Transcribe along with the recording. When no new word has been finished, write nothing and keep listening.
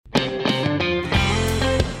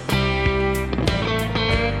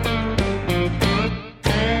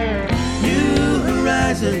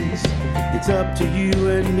it's up to you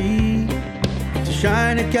and me to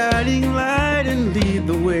shine a guiding light and lead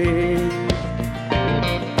the way.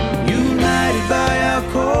 United by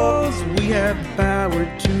our cause, we have the power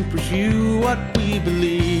to pursue what we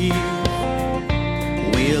believe.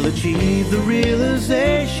 We'll achieve the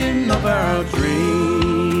realization of our dreams.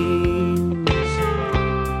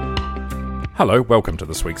 Hello, welcome to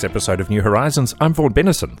this week's episode of New Horizons. I'm Vaughan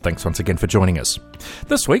Bennison. Thanks once again for joining us.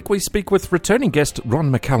 This week we speak with returning guest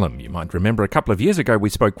Ron McCallum. You might remember a couple of years ago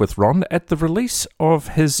we spoke with Ron at the release of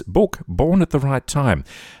his book, Born at the Right Time.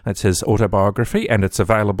 That's his autobiography, and it's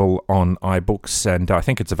available on iBooks, and I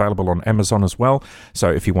think it's available on Amazon as well.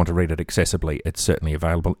 So if you want to read it accessibly, it's certainly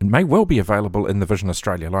available. It may well be available in the Vision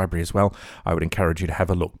Australia Library as well. I would encourage you to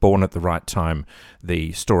have a look. Born at the Right Time,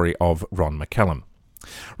 the story of Ron McCallum.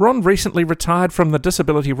 Ron recently retired from the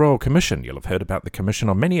Disability Royal Commission. You'll have heard about the Commission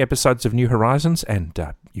on many episodes of New Horizons, and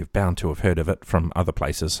you've bound to have heard of it from other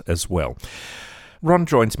places as well. Ron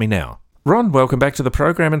joins me now. Ron, welcome back to the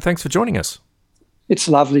program, and thanks for joining us. It's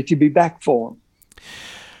lovely to be back, Vaughan.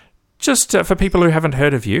 Just for people who haven't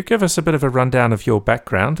heard of you, give us a bit of a rundown of your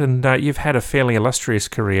background, and you've had a fairly illustrious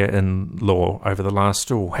career in law over the last,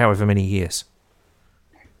 however many years.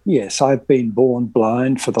 Yes, I've been born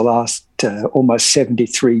blind for the last almost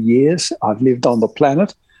 73 years. I've lived on the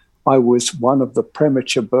planet. I was one of the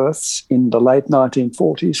premature births in the late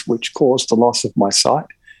 1940s, which caused the loss of my sight,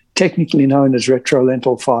 technically known as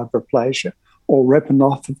retrolental fibroplasia or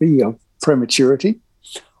retinopathy of prematurity.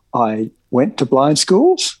 I went to blind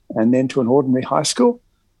schools and then to an ordinary high school,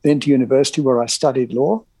 then to university where I studied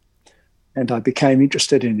law, and I became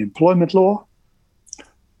interested in employment law.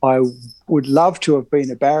 I would love to have been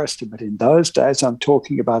a barrister, but in those days, I'm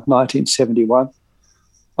talking about 1971,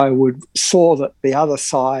 I saw that the other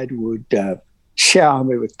side would shower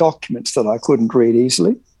me with documents that I couldn't read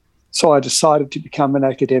easily. So I decided to become an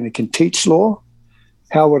academic and teach law.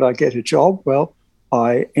 How would I get a job? Well,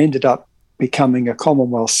 I ended up becoming a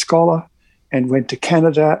Commonwealth scholar and went to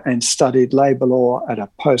Canada and studied labour law at a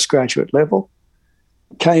postgraduate level.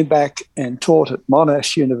 Came back and taught at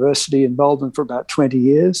Monash University in Melbourne for about 20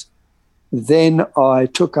 years. Then I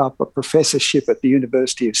took up a professorship at the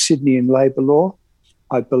University of Sydney in labour law.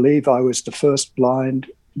 I believe I was the first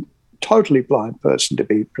totally blind person to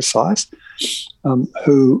be precise,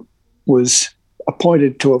 who was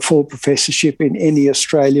appointed to a full professorship in any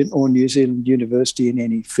Australian or New Zealand university in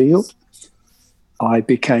any field. I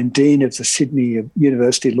became Dean of the Sydney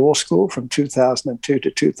University Law School from 2002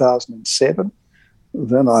 to 2007.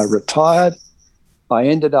 Then I retired. I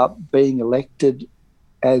ended up being elected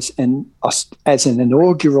as an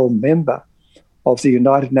inaugural member of the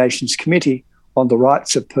United Nations Committee on the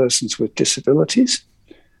Rights of Persons with Disabilities.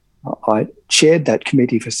 I chaired that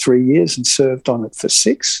committee for 3 years and served on it for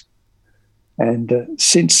 6. And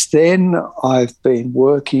since then, I've been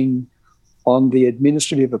working on the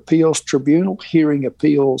Administrative Appeals Tribunal, hearing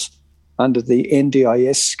appeals under the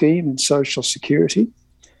NDIS scheme in Social Security.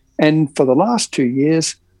 And for the last 2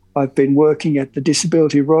 years, I've been working at the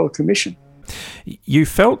Disability Royal Commission. You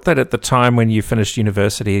felt that at the time when you finished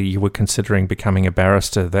university, you were considering becoming a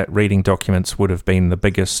barrister, that reading documents would have been the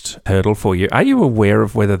biggest hurdle for you. Are you aware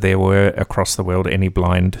of whether there were across the world any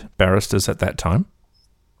blind barristers at that time?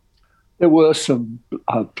 There were some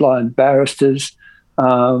blind barristers.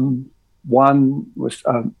 One was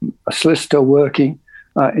a solicitor working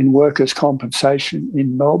in workers' compensation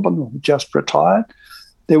in Melbourne, just retired.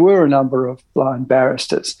 There were a number of blind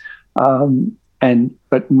barristers,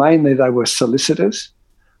 but mainly they were solicitors.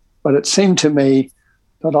 But it seemed to me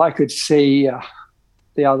that I could see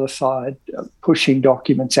the other side pushing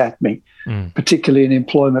documents at me, particularly in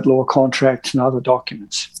employment law contracts and other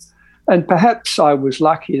documents. And perhaps I was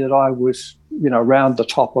lucky that I was, around the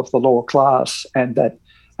top of the law class and that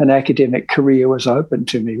an academic career was open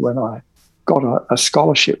to me when I got a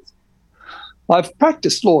scholarship. I've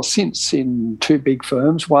practiced law since in 2 big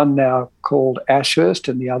firms, one now called Ashurst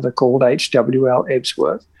and the other called HWL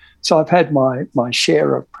Ebsworth. So I've had my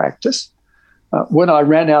share of practice. When I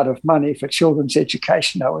ran out of money for children's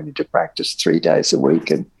education, I went into practice 3 days a week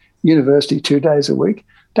and university 2 days a week.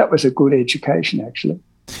 That was a good education, actually.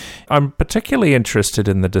 I'm particularly interested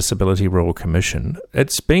in the Disability Royal Commission.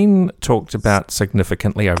 It's been talked about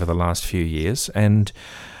significantly over the last few years, and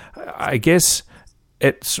I guess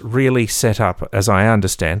it's really set up, as I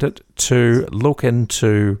understand it, to look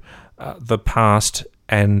into the past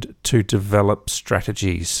and to develop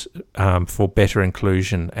strategies for better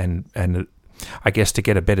inclusion and I guess to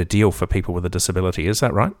get a better deal for people with a disability. Is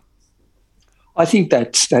that right? I think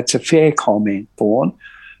that's a fair comment, Vaughan.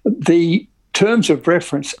 The terms of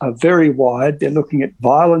reference are very wide. They're looking at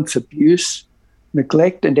violence, abuse,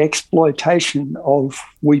 neglect and exploitation of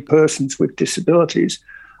we persons with disabilities.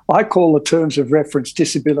 I call the terms of reference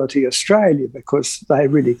Disability Australia because they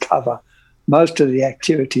really cover most of the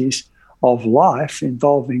activities of life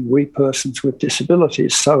involving we persons with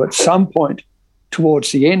disabilities. So at some point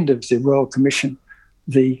towards the end of the Royal Commission,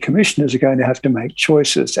 the commissioners are going to have to make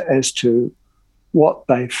choices as to what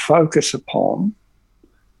they focus upon.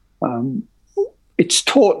 It's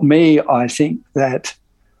taught me, I think, that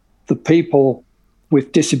the people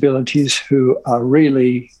with disabilities who are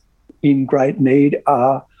really in great need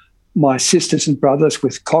are my sisters and brothers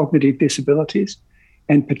with cognitive disabilities,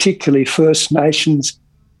 and particularly First Nations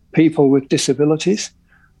people with disabilities.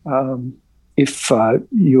 If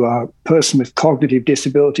you are a person with cognitive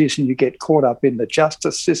disabilities and you get caught up in the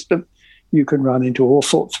justice system, you can run into all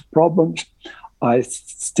sorts of problems. I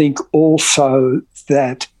think also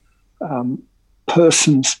that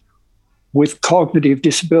persons with cognitive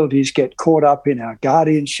disabilities get caught up in our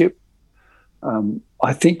guardianship.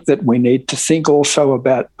 I think that we need to think also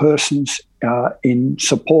about persons in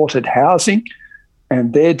supported housing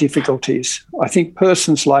and their difficulties. I think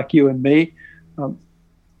persons like you and me,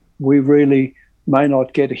 we really may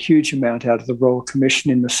not get a huge amount out of the Royal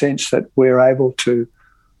Commission in the sense that we're able to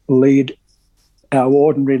lead our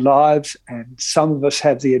ordinary lives, and some of us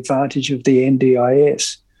have the advantage of the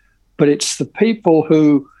NDIS. But it's the people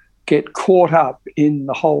who get caught up in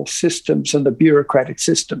the whole systems and the bureaucratic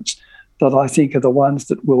systems that I think are the ones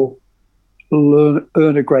that will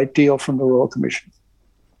earn a great deal from the Royal Commission.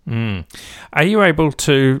 Are you able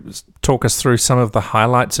to talk us through some of the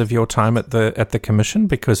highlights of your time at the Commission?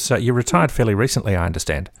 Because you retired fairly recently, I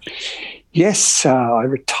understand. Yes, I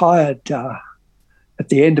retired at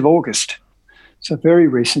the end of August, so very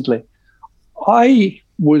recently. I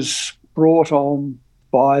was brought on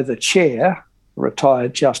by the chair,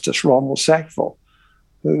 retired Justice Ronald Sackville,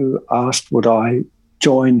 who asked would I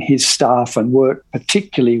join his staff and work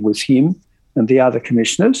particularly with him and the other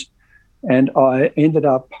commissioners. And I ended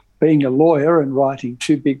up being a lawyer and writing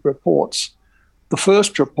two big reports. The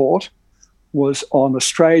first report was on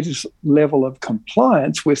Australia's level of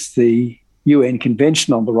compliance with the UN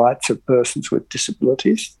Convention on the Rights of Persons with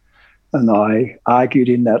Disabilities. And I argued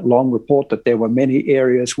in that long report that there were many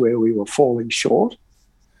areas where we were falling short.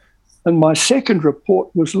 And my second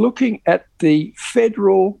report was looking at the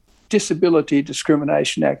Federal Disability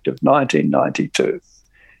Discrimination Act of 1992.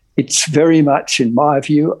 It's very much, in my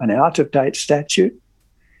view, an out-of-date statute.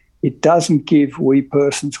 It doesn't give we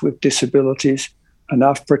persons with disabilities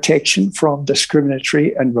enough protection from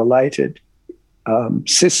discriminatory and related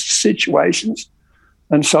situations.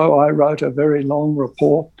 And so I wrote a very long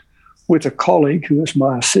report with a colleague who was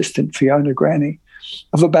my assistant, Fiona Granny,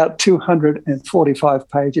 of about 245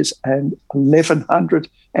 pages and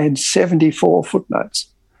 1,174 footnotes.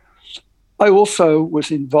 I also was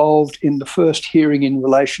involved in the first hearing in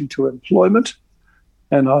relation to employment,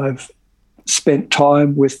 and I've spent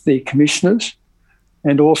time with the commissioners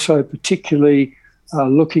and also particularly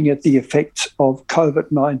looking at the effects of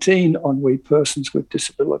COVID-19 on we persons with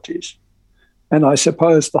disabilities. And I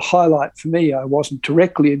suppose the highlight for me, I wasn't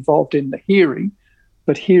directly involved in the hearing,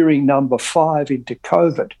 but hearing number 5 into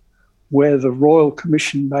COVID, where the Royal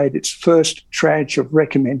Commission made its first tranche of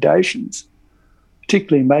recommendations,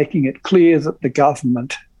 particularly making it clear that the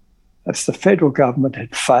government, that's the federal government,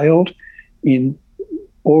 had failed in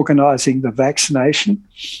organising the vaccination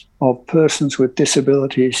of persons with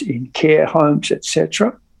disabilities in care homes,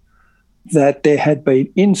 etc., that there had been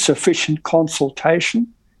insufficient consultation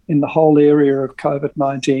in the whole area of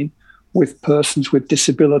COVID-19 with persons with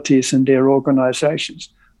disabilities and their organisations.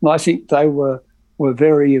 And I think they were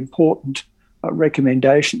very important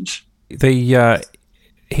recommendations. The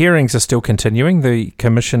hearings are still continuing. The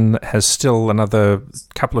Commission has still another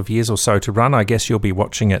couple of years or so to run. I guess you'll be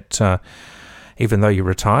watching it, even though you're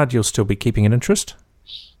retired, you'll still be keeping an interest?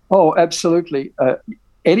 Oh, absolutely.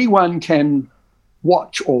 Anyone can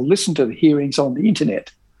watch or listen to the hearings on the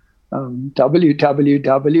internet.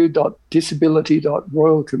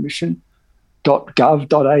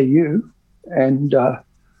 www.disability.royalcommission.gov.au, and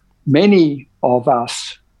many of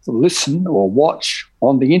us listen or watch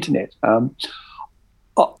on the internet.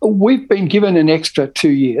 We've been given an extra 2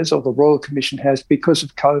 years, or the Royal Commission has, because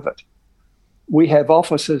of COVID. We have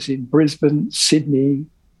offices in Brisbane, Sydney,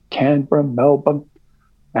 Canberra, Melbourne,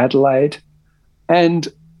 Adelaide, and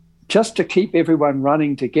just to keep everyone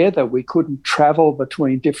running together, we couldn't travel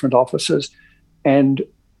between different offices. And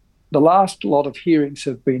the last lot of hearings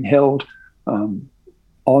have been held on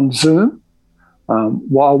Zoom.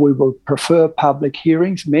 While we would prefer public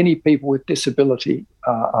hearings, many people with disability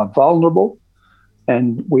are vulnerable,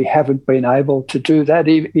 And we haven't been able to do that.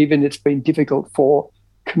 Even it's been difficult for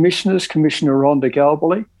commissioners. Commissioner Rhonda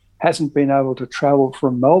Galbally hasn't been able to travel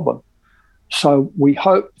from Melbourne. So we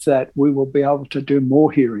hope that we will be able to do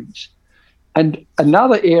more hearings. And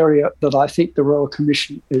another area that I think the Royal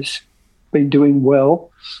Commission has been doing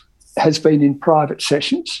well has been in private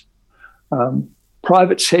sessions.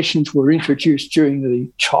 Private sessions were introduced during the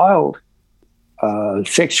Child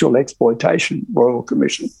Sexual Exploitation Royal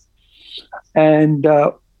Commission. And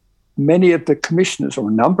many of the commissioners, or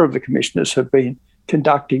a number of the commissioners, have been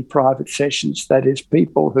conducting private sessions. That is,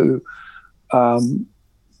 people who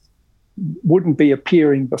wouldn't be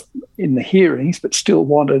appearing in the hearings but still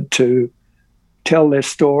wanted to tell their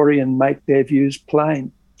story and make their views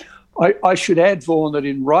plain. I should add, Vaughan, that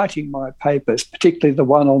in writing my papers, particularly the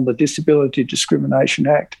one on the Disability Discrimination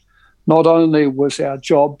Act, not only was our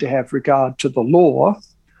job to have regard to the law,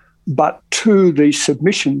 but to the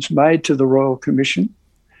submissions made to the Royal Commission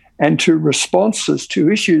and to responses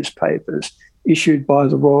to issues papers issued by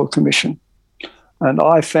the Royal Commission. And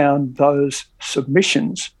I found those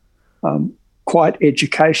submissions quite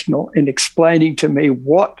educational in explaining to me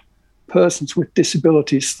what persons with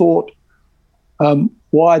disabilities thought,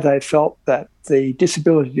 why they felt that the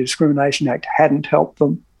Disability Discrimination Act hadn't helped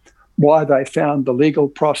them, why they found the legal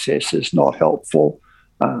processes not helpful.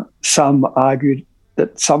 Some argued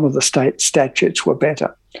that some of the state statutes were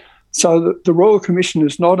better. So the Royal Commission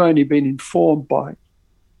has not only been informed by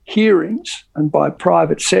hearings and by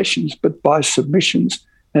private sessions, but by submissions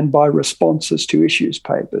and by responses to issues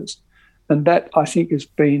papers. And that, I think, has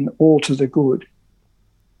been all to the good.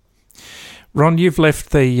 Ron, you've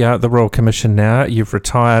left the Royal Commission now. You've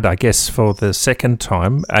retired, I guess, for the second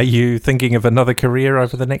time. Are you thinking of another career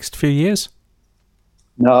over the next few years?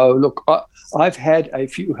 No, look, I've had a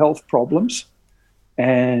few health problems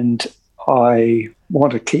and I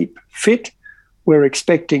want to keep fit. We're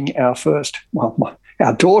expecting our first,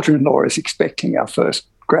 our daughter-in-law is expecting our first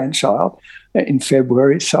grandchild in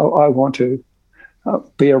February, so I want to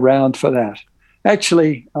be around for that.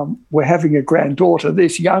 Actually, we're having a granddaughter.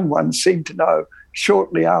 This young one seemed to know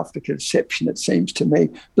shortly after conception, it seems to me,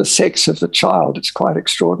 the sex of the child. It's quite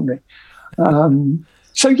extraordinary.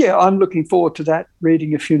 So, yeah, I'm looking forward to that,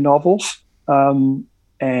 reading a few novels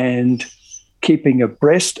and keeping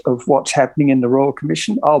abreast of what's happening in the Royal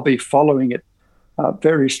Commission. I'll be following it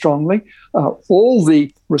very strongly. All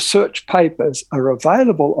the research papers are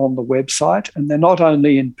available on the website, and they're not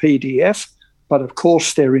only in PDF, but of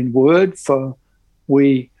course they're in Word for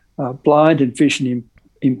we blind and vision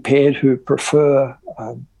impaired who prefer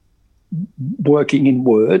working in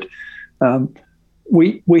Word.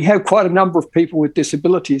 We have quite a number of people with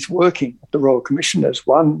disabilities working at the Royal Commission. There's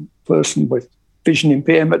one person with vision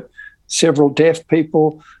impairment, several deaf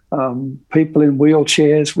people, people in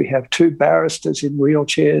wheelchairs. We have 2 barristers in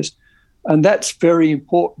wheelchairs. And that's very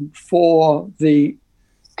important for the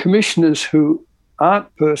commissioners who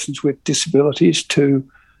aren't persons with disabilities to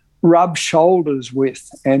rub shoulders with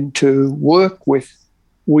and to work with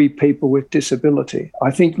we people with disability.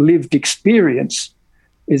 I think lived experience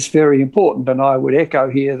is very important, and I would echo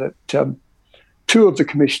here that 2 of the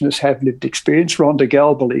commissioners have lived experience, Rhonda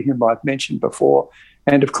Galbally, whom I've mentioned before,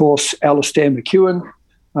 and of course Alastair McEwen,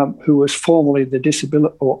 who was formerly the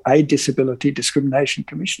Disability Discrimination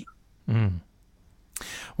Commissioner. Mm.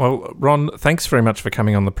 Well, Ron, thanks very much for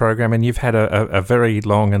coming on the program, and you've had a very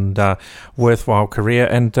long and worthwhile career,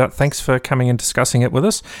 and thanks for coming and discussing it with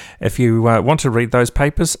us. If you want to read those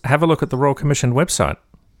papers, have a look at the Royal Commission website.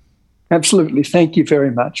 Absolutely. Thank you very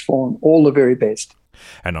much, for all the very best.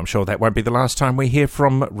 And I'm sure that won't be the last time we hear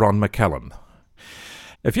from Ron McCallum.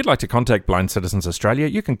 If you'd like to contact Blind Citizens Australia,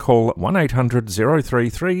 you can call 1800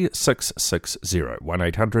 033 660,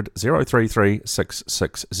 1800 033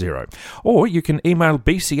 660. Or you can email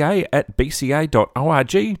bca@bca.org.au,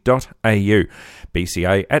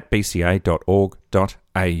 bca@bca.org.au.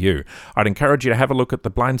 I'd encourage you to have a look at the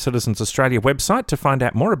Blind Citizens Australia website to find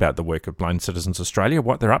out more about the work of Blind Citizens Australia,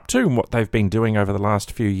 what they're up to and what they've been doing over the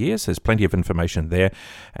last few years. There's plenty of information there.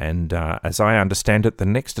 And as I understand it, the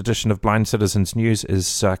next edition of Blind Citizens News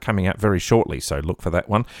is coming out very shortly, so look for that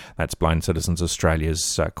one. That's Blind Citizens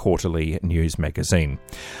Australia's quarterly news magazine.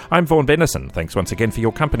 I'm Vaughan Bennison. Thanks once again for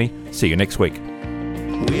your company. See you next week.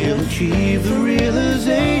 We'll achieve the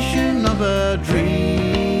realization of our dreams.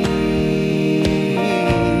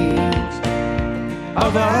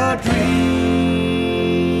 Of our dreams.